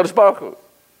 HaKadosh Baruch Hu,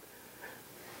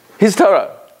 His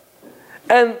Torah,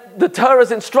 and the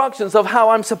Torah's instructions of how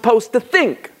I'm supposed to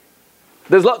think.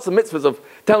 There's lots of mitzvahs of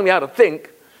telling me how to think,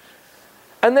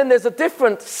 And then there's a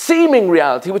different seeming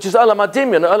reality, which is Olam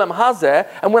Hadimyan, Olam Hazeh.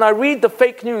 And when I read the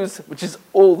fake news, which is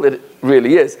all that it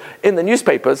really is, in the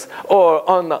newspapers, or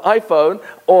on the iPhone,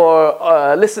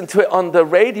 or listen to it on the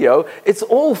radio, it's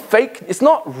all fake. It's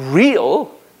not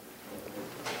real.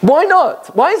 Why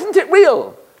not? Why isn't it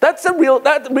real? That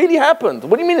really happened.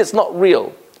 What do you mean it's not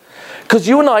real? Because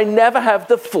you and I never have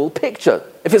the full picture.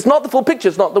 If it's not the full picture,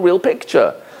 it's not the real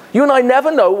picture. You and I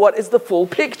never know what is the full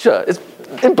picture. It's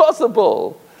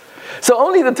impossible. So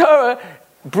only the Torah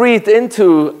breathed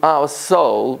into our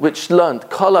soul, which learned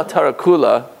Kala Torah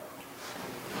Kula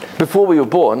before we were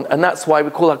born, and that's why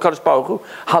we call HaKadosh Baruch Hu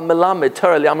HaMelamed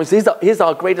Torah Li'am. He's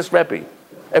our greatest Rebbe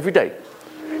every day.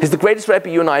 He's the greatest Rebbe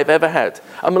you and I have ever had.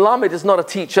 A Melamed is not a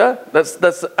teacher.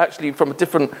 That's actually from a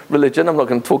different religion. I'm not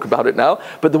going to talk about it now.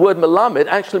 But the word Melamed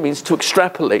actually means to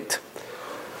extrapolate.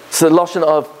 So the Lashon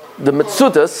of the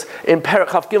Metzudas in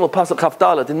Perek Chaf Gimel Pasuk Chaf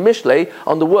Dalet in Mishlei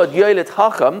on the word Yoeled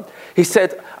Hacham, he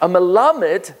said a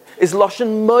Melamed is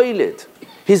Lashon Moilid.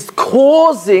 He's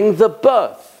causing the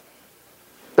birth.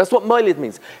 That's what Moilid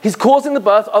means. He's causing the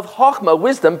birth of Chachma,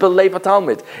 wisdom, B'leiv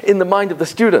HaTalmid, in the mind of the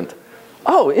student.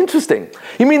 Oh, interesting.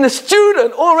 You mean the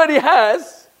student already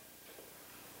has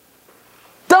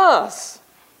Das.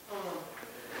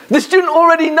 The student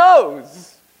already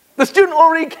knows. The student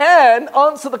already can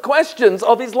answer the questions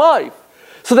of his life.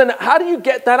 So then how do you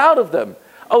get that out of them?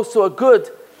 Oh, so a good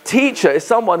teacher is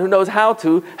someone who knows how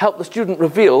to help the student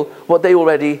reveal what they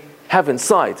already have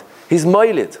inside. He's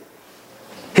moilid.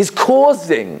 He's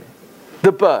causing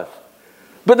the birth.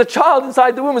 But the child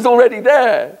inside the womb is already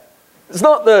there. It's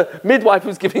not the midwife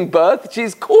who's giving birth.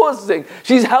 She's causing,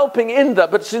 she's helping in that,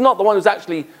 but she's not the one who's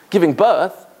actually giving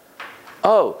birth.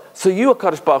 Oh, so you,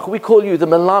 HaKadosh Baruch Hu, we call you the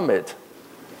Melamed.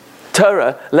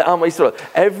 Torah Le'am Yisrael.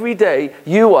 Every day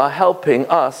you are helping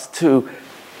us to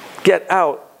get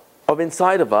out of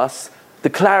inside of us the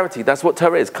clarity. That's what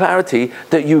Torah is. Clarity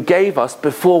that you gave us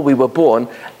before we were born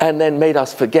and then made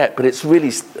us forget. But it's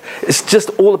just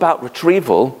all about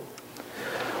retrieval.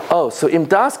 Oh, so im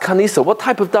das kanisa, what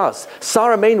type of das?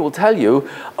 Sarah Main will tell you,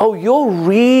 oh, you're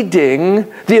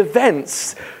reading the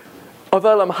events of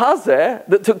Olam Hazeh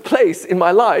that took place in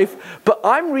my life, but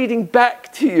I'm reading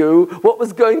back to you what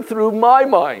was going through my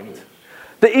mind.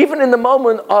 That even in the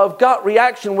moment of gut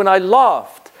reaction when I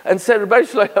laughed and said, Rabbi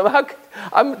Shlomo,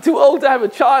 I'm too old to have a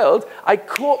child, I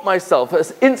caught myself an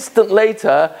instant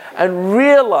later and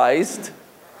realized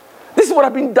this is what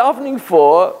I've been davening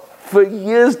for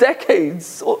years,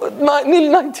 decades, nearly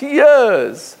 90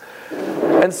 years.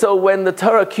 And so when the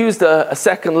Torah accused her a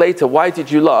second later, why did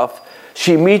you laugh?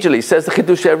 She immediately says, the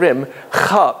Chidush Erim,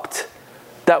 chapt,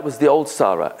 that was the old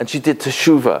Sarah, and she did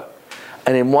teshuvah.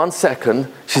 And in 1 second,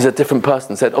 she's a different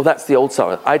person, said, oh, that's the old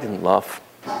Sarah. I didn't laugh.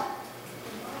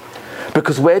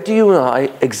 Because where do you and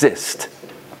I exist?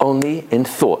 Only in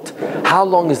thought. How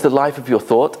long is the life of your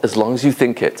thought? As long as you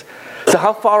think it. So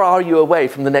how far are you away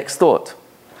from the next thought?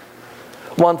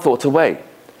 1 thought away.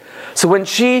 So when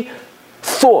she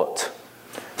thoughts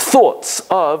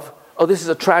of, oh, this is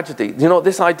a tragedy. You know,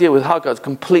 this idea with Hagar has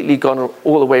completely gone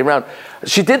all the way around.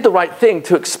 She did the right thing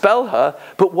to expel her,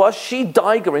 but was she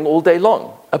digering all day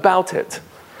long about it?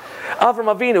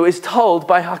 Avram Avinu is told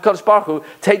by HaKadosh Baruch Hu,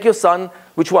 take your son,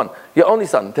 which one? Your only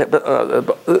son,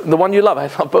 the one you love. I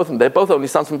love both of them. They're both only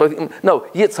sons from both. No,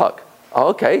 Yitzhak. Oh,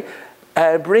 okay.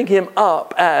 And bring him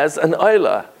up as an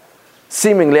Olah,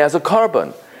 seemingly as a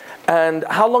korban. And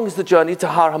how long is the journey to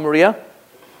Har HaMoriah?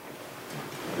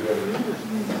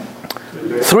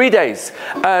 3 days.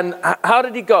 And how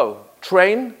did he go?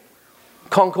 Train?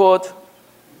 Concorde?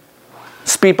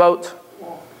 Speedboat?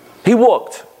 He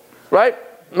walked, right?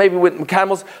 Maybe with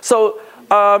camels. So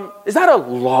is that a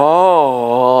long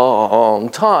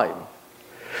time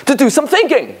to do some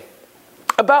thinking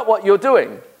about what you're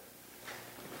doing?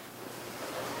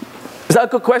 Is that a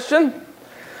good question?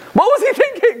 What was he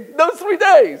thinking those 3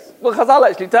 days? Well, Chazal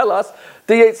actually tell us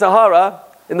the Yetzer Hara,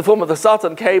 in the form of the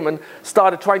Satan, came and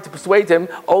started trying to persuade him,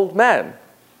 old man,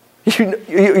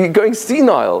 you're going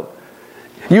senile.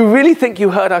 You really think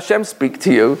you heard Hashem speak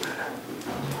to you?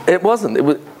 It wasn't.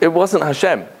 It wasn't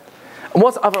Hashem. And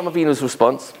what's Avraham Avinu's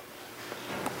response?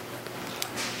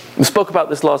 We spoke about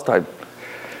this last time.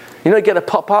 You know, you get a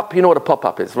pop-up. You know what a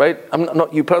pop-up is, right? I'm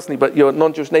not you personally, but your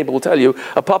non-Jewish neighbor will tell you.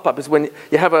 A pop-up is when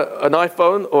you have an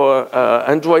iPhone or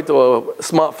Android or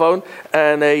smartphone,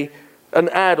 and an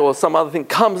ad or some other thing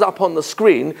comes up on the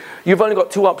screen. You've only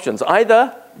got 2 options: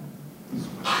 either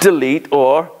delete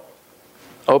or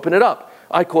open it up.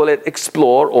 I call it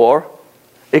explore or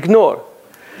ignore.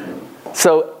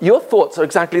 So your thoughts are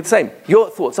exactly the same. Your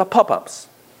thoughts are pop-ups.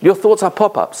 Your thoughts are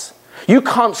pop-ups. You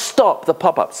can't stop the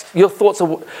pop-ups. Your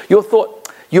thought.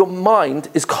 your mind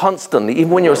is constantly, even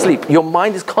when you're asleep, your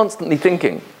mind is constantly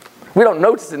thinking. We don't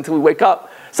notice it until we wake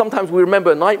up. Sometimes we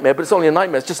remember a nightmare, but it's only a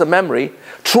nightmare, it's just a memory.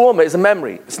 Trauma is a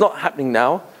memory. It's not happening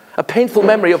now. A painful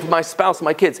memory of my spouse,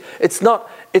 my kids. It's not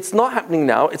happening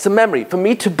now, it's a memory. For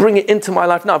me to bring it into my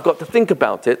life now, I've got to think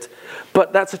about it,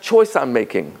 but that's a choice I'm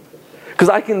making. Because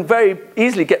I can very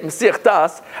easily get Mesiach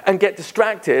Das and get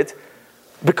distracted,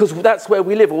 because that's where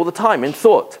we live all the time, in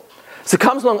thought. So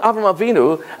comes along Avram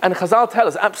Avinu, and Chazal tell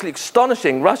us, absolutely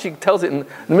astonishing, Rashi tells it in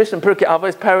the Mishnah Pirkei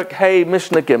Avos, Perek Hey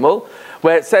Mishnah Gimel,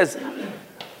 where it says,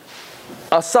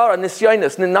 Asara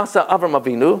Nisyonis Ninasa Avram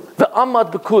Avinu,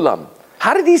 Ve'amad Bekulam.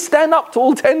 How did he stand up to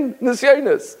all 10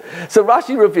 Nisyonis? So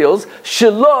Rashi reveals,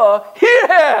 Shelo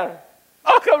Hiher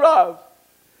Acharav.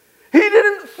 He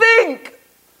didn't think.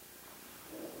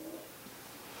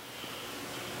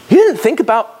 He didn't think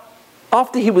about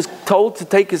after he was told to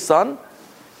take his son.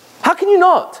 How can you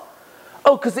not?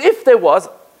 Oh, because if there was,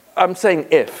 I'm saying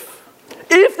if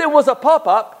there was a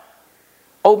pop-up,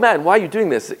 old man, why are you doing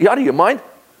this? You out of your mind?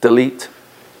 Delete.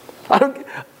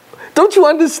 Don't you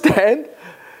understand?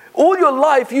 All your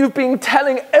life you've been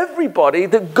telling everybody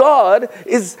that God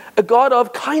is a God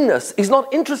of kindness. He's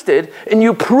not interested in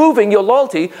you proving your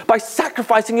loyalty by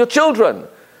sacrificing your children.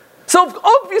 So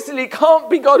obviously it can't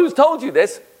be God who's told you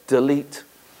this. Delete.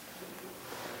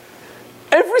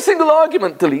 Every single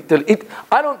argument, delete.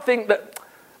 I don't think that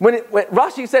when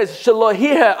Rashi says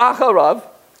Shalohiha Acharav,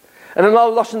 and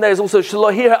another lashon there is also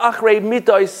Shalohiha Achrei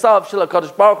Midai Sav Shel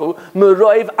HaKadosh Baruch Hu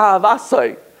Meroiv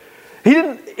Avasai. He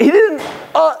didn't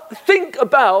think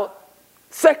about,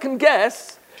 second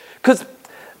guess, because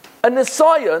a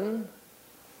Nisayan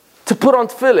to put on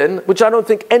tefillin, which I don't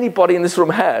think anybody in this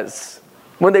room has,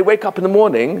 when they wake up in the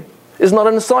morning, is not a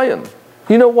Nisayan.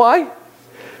 You know why?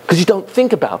 Because you don't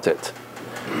think about it.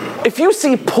 If you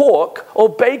see pork or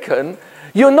bacon,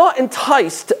 you're not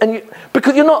enticed,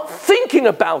 because you're not thinking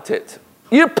about it.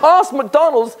 You pass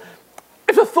McDonald's,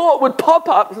 if a thought would pop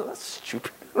up, that's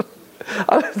stupid.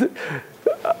 I'm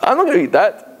not going to eat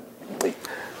that.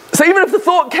 So even if the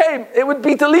thought came, it would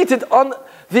be deleted. On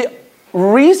the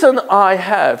reason I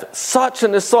have such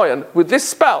an nisayon with this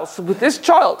spouse, with this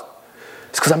child,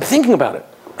 is because I'm thinking about it,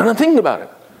 and I'm thinking about it,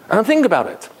 and I'm thinking about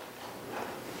it.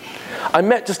 I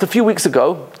met just a few weeks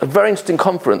ago, a very interesting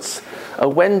conference,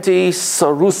 Wendy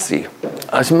Sarusi.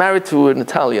 She's married to an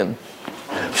Italian.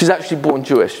 She's actually born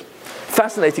Jewish.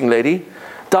 Fascinating lady,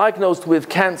 diagnosed with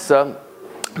cancer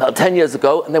about 10 years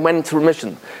ago, and then went into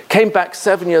remission. Came back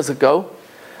 7 years ago,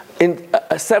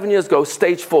 7 years ago,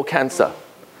 stage 4 cancer.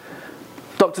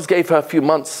 Doctors gave her a few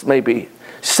months, maybe.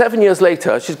 7 years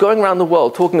later, she's going around the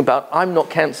world talking about, I'm not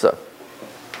cancer.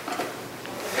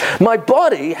 My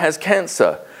body has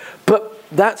cancer, but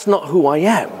that's not who I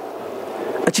am.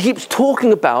 And she keeps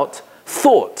talking about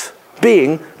thought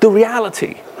being the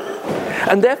reality.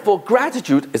 And therefore,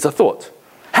 gratitude is a thought.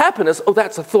 Happiness, oh,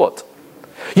 that's a thought.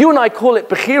 You and I call it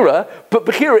Bechira, but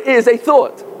Bechira is a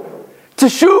thought.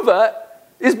 Teshuva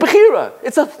is Bechira.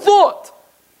 It's a thought.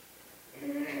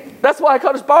 That's why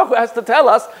HaKadosh Baruch Hu has to tell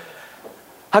us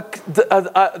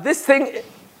this thing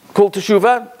called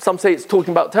Teshuva, some say it's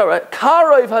talking about Torah,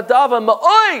 Karov Hadava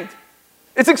Ma'oid.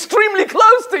 It's extremely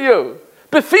close to you.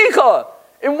 Beficha.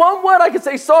 In one word I could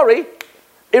say sorry,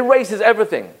 erases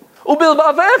everything.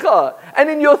 Ubilvavecha. And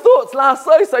in your thoughts, last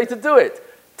say to do it,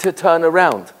 to turn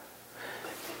around.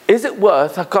 Is it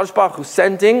worth HaKadosh Baruch Hu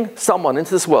sending someone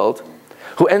into this world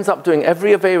who ends up doing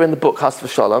every Aveira in the book, Chas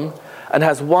v'Shalom, and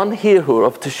has one hirhur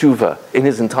of Teshuvah in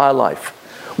his entire life?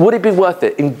 Would it be worth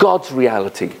it in God's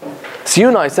reality? So you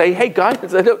and I say, hey guys,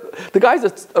 the guy's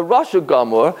a Rosh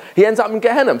Gamor, he ends up in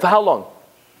Gehenna. For how long?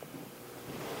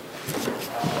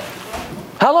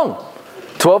 How long?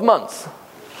 12 months.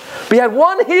 But he had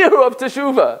one hirhur of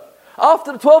Teshuvah.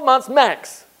 After the 12 months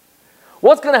max,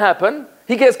 what's going to happen?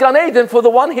 He gets Gan Eden for the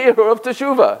one hirhur of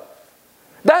Teshuvah.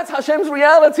 That's Hashem's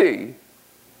reality.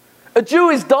 A Jew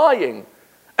is dying,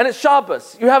 and it's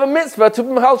Shabbos. You have a mitzvah to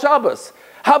Mechal Shabbos.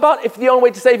 How about if the only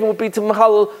way to save him would be to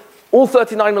Mechal all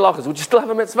 39 malachas? Would you still have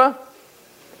a mitzvah?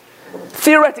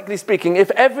 Theoretically speaking, if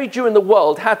every Jew in the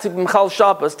world had to Mechal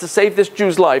Shabbos to save this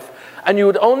Jew's life, and you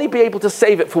would only be able to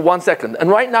save it for 1 second, and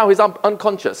right now he's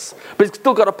unconscious, but he's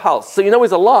still got a pulse, so you know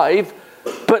he's alive,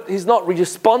 but he's not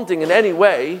responding in any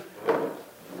way.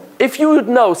 If you would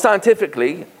know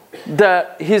scientifically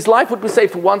that his life would be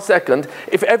saved for 1 second,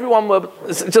 if everyone were,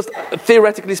 just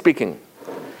theoretically speaking,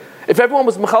 if everyone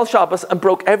was Mechal Shabbos and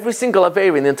broke every single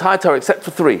Aveira in the entire Torah except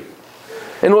for 3,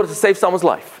 in order to save someone's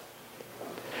life,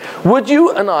 Would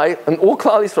you and I and all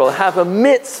Klal Yisrael have a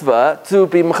mitzvah to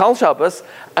be Mechal Shabbos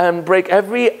and break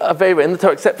every Aveira in the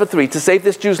Torah except for 3 to save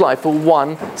this Jew's life for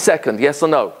 1 second? Yes or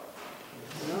no?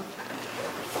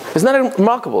 Isn't that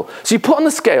remarkable? So you put on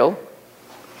the scale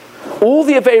all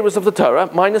the Aveiras of the Torah,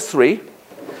 minus 3,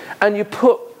 and you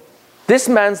put this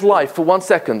man's life for 1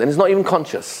 second, and he's not even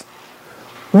conscious.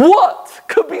 What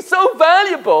could be so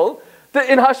valuable that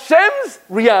in Hashem's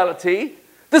reality,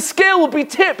 the scale will be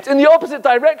tipped in the opposite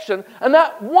direction, and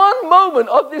that one moment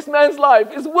of this man's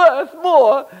life is worth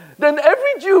more than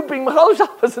every Jew being Mechal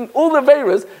Shabbos and all the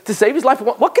Aveiras to save his life?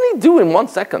 What can he do in 1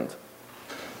 second?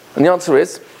 And the answer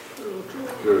is,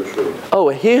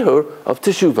 a hero of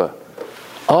Teshuvah.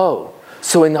 Oh,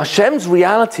 so in Hashem's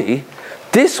reality,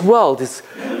 this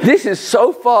is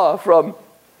so far from,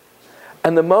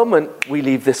 and the moment we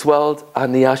leave this world,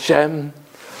 and the Hashem,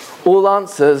 all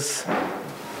answers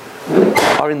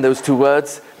are in those 2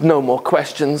 words, no more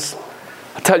questions.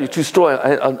 I'll tell you a true story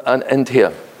and end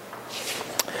here.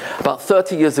 About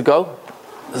 30 years ago,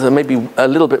 maybe a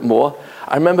little bit more,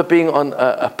 I remember being on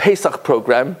a Pesach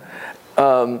program.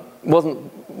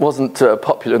 Wasn't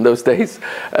popular in those days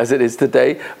as it is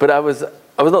today, but I was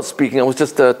not speaking. I was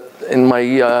just in my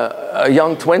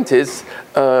young 20s,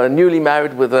 newly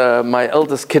married with my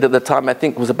eldest kid at the time. I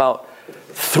think was about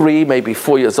 3, maybe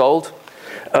 4 years old.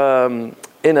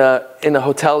 In a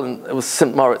hotel, and it was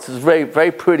St. Moritz. It was very,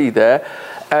 very pretty there,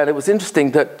 and it was interesting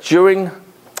that during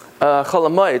Chol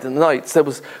HaMoed in the nights, there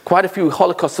was quite a few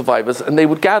Holocaust survivors, and they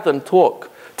would gather and talk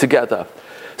together.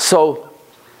 So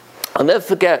I'll never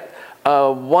forget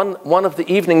one of the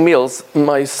evening meals.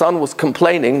 My son was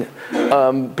complaining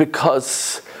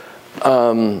because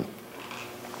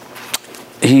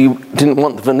he didn't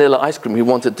want the vanilla ice cream; he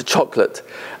wanted the chocolate,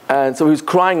 and so he was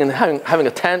crying and having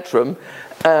a tantrum.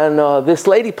 And this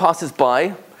lady passes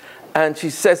by, and she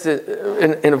says it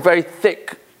in a very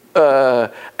thick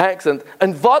accent,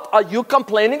 "And what are you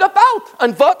complaining about?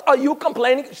 And what are you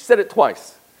complaining?" She said it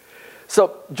twice.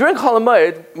 So during Chol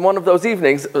HaMoed, one of those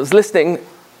evenings, I was listening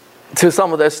to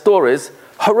some of their stories.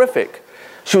 Horrific.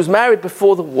 She was married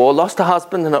before the war, lost her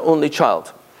husband and her only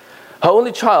child. Her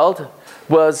only child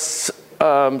was...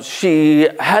 she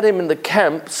had him in the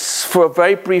camps for a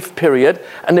very brief period,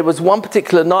 and there was one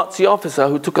particular Nazi officer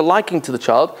who took a liking to the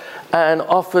child and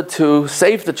offered to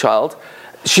save the child.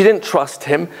 She didn't trust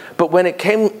him, but when it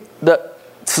came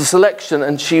to selection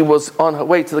and she was on her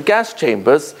way to the gas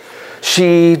chambers,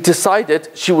 she decided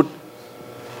she would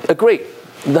agree,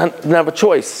 didn't have a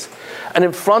choice. And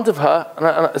in front of her,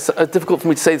 and it's difficult for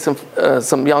me to say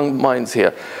some young minds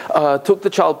here, took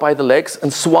the child by the legs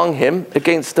and swung him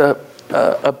against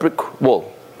a brick wall.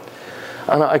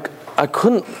 And I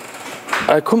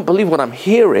couldn't believe what I'm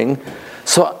hearing.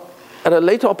 So at a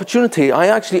later opportunity, I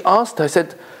actually asked her, I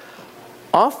said,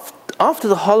 after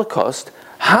the Holocaust,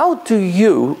 how do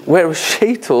you wear a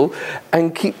sheitel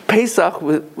and keep Pesach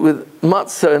with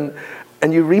matzah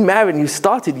and you remarried and you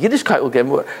started Yiddishkeit again?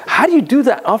 How do you do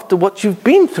that after what you've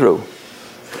been through?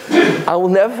 I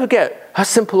will never forget her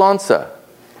simple answer.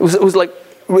 It was like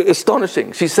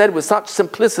astonishing. She said with such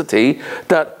simplicity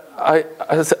that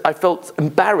I felt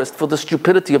embarrassed for the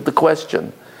stupidity of the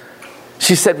question.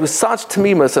 She said with such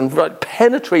tamimus and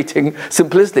penetrating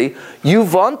simplicity, "You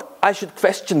want I should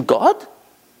question God?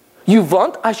 You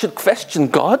want I should question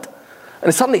God?" And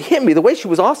it suddenly hit me, the way she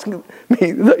was asking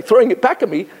me, like, throwing it back at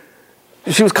me.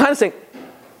 She was kind of saying,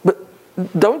 "But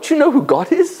don't you know who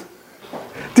God is?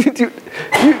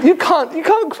 You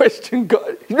can't question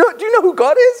God. Do you know who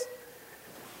God is?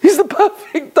 He's the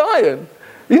perfect Dayan.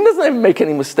 He doesn't even make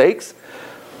any mistakes."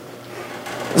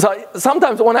 So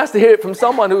sometimes one has to hear it from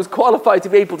someone who's qualified to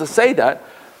be able to say that.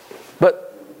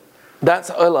 But that's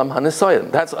Olam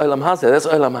HaNisayon. That's Olam Hazeh. That's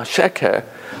Olam HaSheker.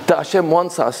 That Hashem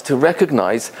wants us to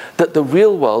recognize that the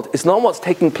real world is not what's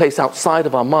taking place outside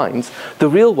of our minds. The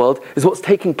real world is what's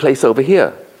taking place over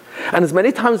here. And as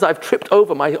many times as I've tripped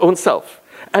over my own self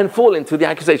and fall into the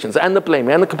accusations and the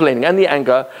blaming and the complaining and the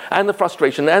anger and the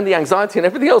frustration and the anxiety and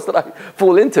everything else that I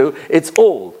fall into, it's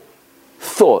all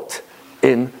thought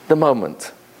in the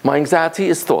moment. My anxiety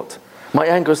is thought. My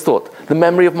anger is thought. The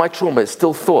memory of my trauma is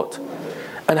still thought.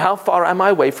 And how far am I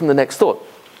away from the next thought?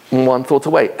 One thought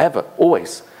away, ever,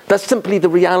 always. That's simply the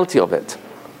reality of it.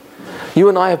 You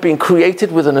and I have been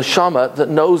created with a neshama that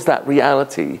knows that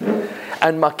reality.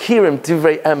 And makirim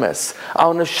divrei emes.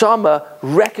 Our neshama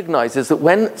recognizes that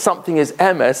when something is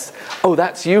emes, oh,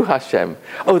 that's you, Hashem.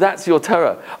 Oh, that's your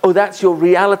Torah. Oh, that's your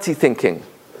reality thinking.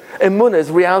 Emunah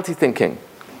is reality thinking.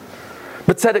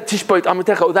 But tzedek tishbot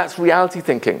amitecha, oh, that's reality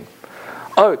thinking.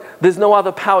 Oh, there's no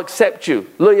other power except you.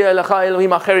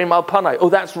 Oh,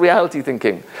 that's reality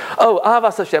thinking. Oh,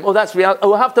 Avas Hashem. Oh, that's reality.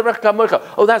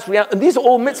 Oh, oh, that's reality. And these are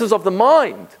all mitzvahs of the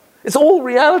mind. It's all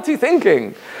reality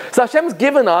thinking. So Hashem's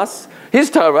given us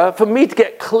His Torah for me to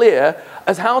get clear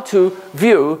as how to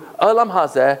view Olam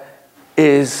Hazeh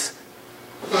is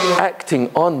acting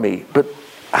on me. But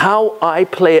how I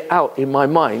play it out in my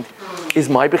mind is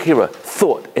my bechira,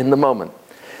 thought in the moment.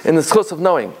 In the schus of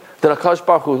knowing that HaKadosh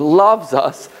Baruch Hu loves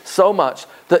us so much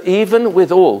that even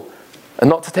with all, and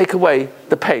not to take away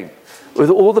the pain, with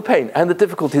all the pain and the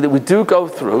difficulty that we do go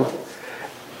through,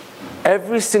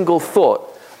 every single thought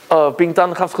of being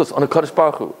done chafchus on HaKadosh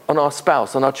Baruch Hu, on our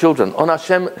spouse, on our children, on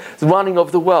Hashem running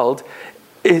of the world,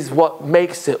 is what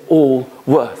makes it all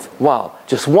worthwhile.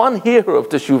 Just one hero of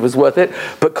Teshuvah is worth it,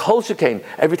 but Kol Shekain,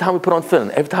 every time we put on tefillin,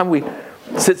 every time we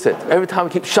sit, every time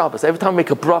we keep Shabbos, every time we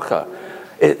make a bracha,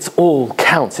 it's all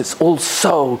counts. It's all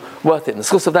so worth it. And the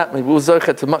source of that, maybe we'll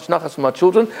zocher to much nachas from our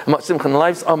children and much simcha in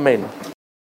lives. Amen.